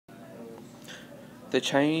The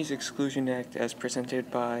Chinese Exclusion Act as presented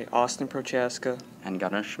by Austin Prochaska and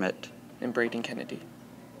Gunnar Schmidt and Braden Kennedy.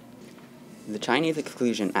 The Chinese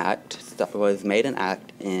Exclusion Act was made an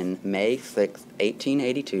act in May 6,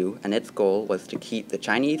 1882, and its goal was to keep the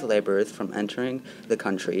Chinese laborers from entering the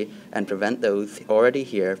country and prevent those already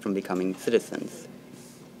here from becoming citizens.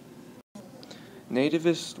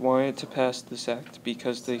 Nativists wanted to pass this act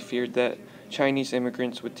because they feared that Chinese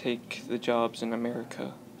immigrants would take the jobs in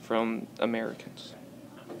America from Americans.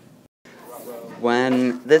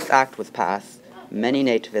 When this act was passed, many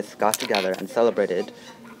nativists got together and celebrated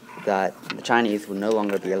that the Chinese would no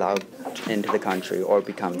longer be allowed into the country or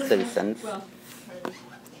become citizens.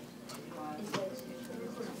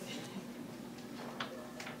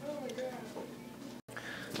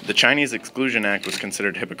 The Chinese Exclusion Act was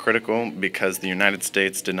considered hypocritical because the United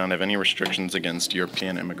States did not have any restrictions against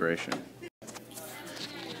European immigration.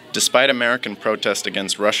 Despite American protest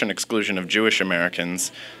against Russian exclusion of Jewish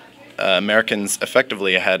Americans, Americans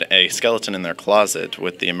effectively had a skeleton in their closet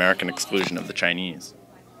with the American exclusion of the Chinese.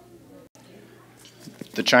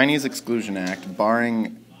 The Chinese Exclusion Act,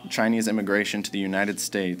 barring Chinese immigration to the United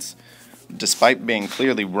States, despite being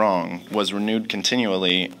clearly wrong, was renewed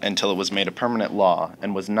continually until it was made a permanent law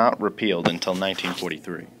and was not repealed until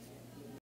 1943.